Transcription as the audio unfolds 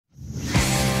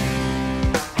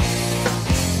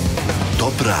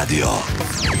Top Radio,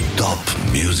 Top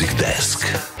Music Desk.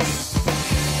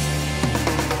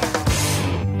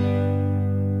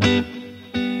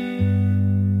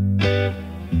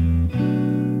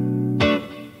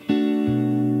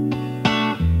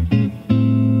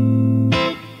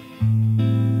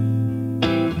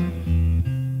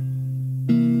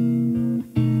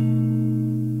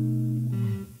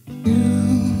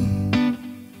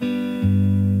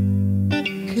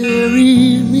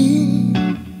 Carry me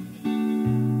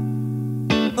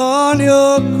on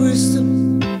your crystal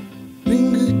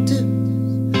fingertips,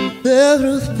 left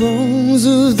with bones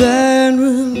of that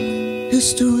real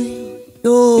history.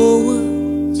 Your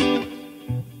words,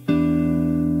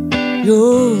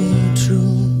 your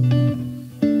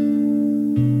truth,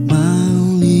 my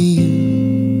only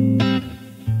you.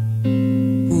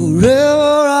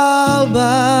 Forever I'll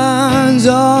bind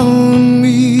on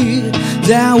me,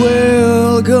 that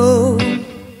will go.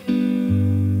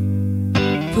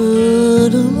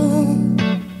 Furthermore,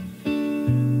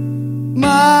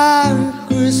 my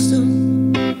crystal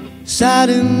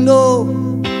satin door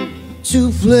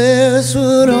to place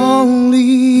what only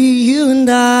you and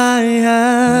I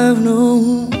have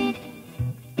known.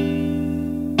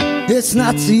 It's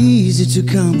not easy to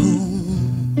come home,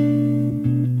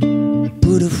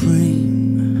 put a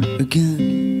frame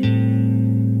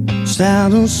again,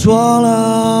 stand and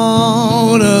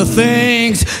swallow the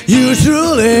things you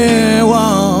truly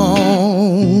want.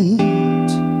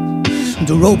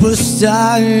 The rope is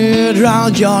tied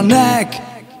round your neck,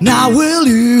 now will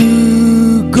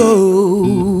you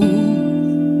go?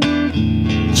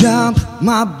 Jump,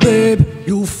 my babe,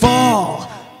 you'll fall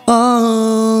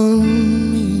on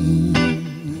me.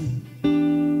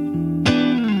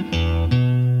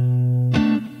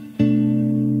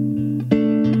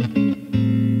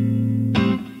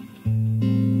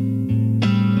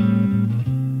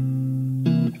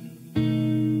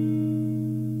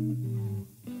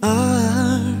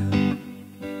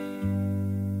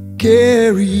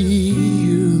 Carry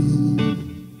you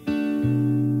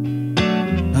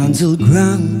until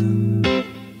ground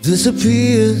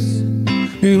disappears.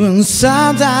 Even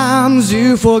sometimes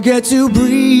you forget to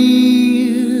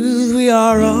breathe. We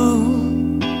are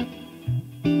on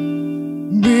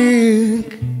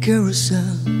big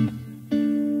carousel,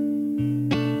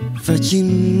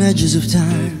 fetching edges of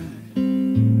time.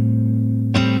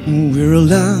 We're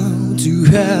allowed to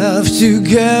have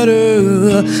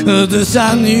together this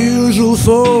unusual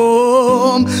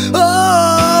form.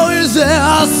 Oh, is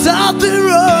there something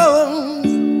wrong?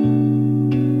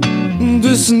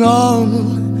 This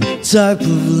normal type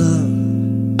of love,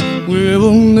 we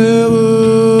will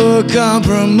never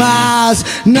compromise.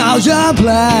 Now jump,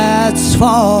 let's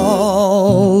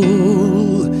fall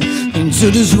into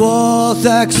this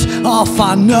vortex of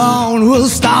unknown. We'll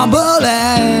stumble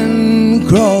and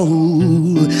crawl,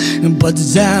 but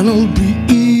then it'll be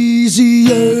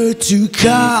easier to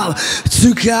come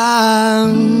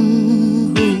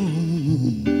home.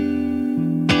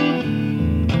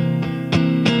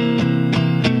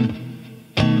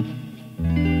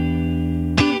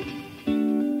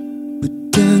 But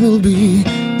then it'll be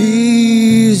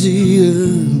easier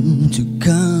to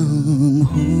come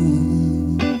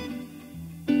home.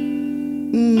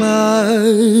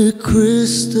 My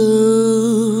crystal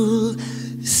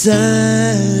side.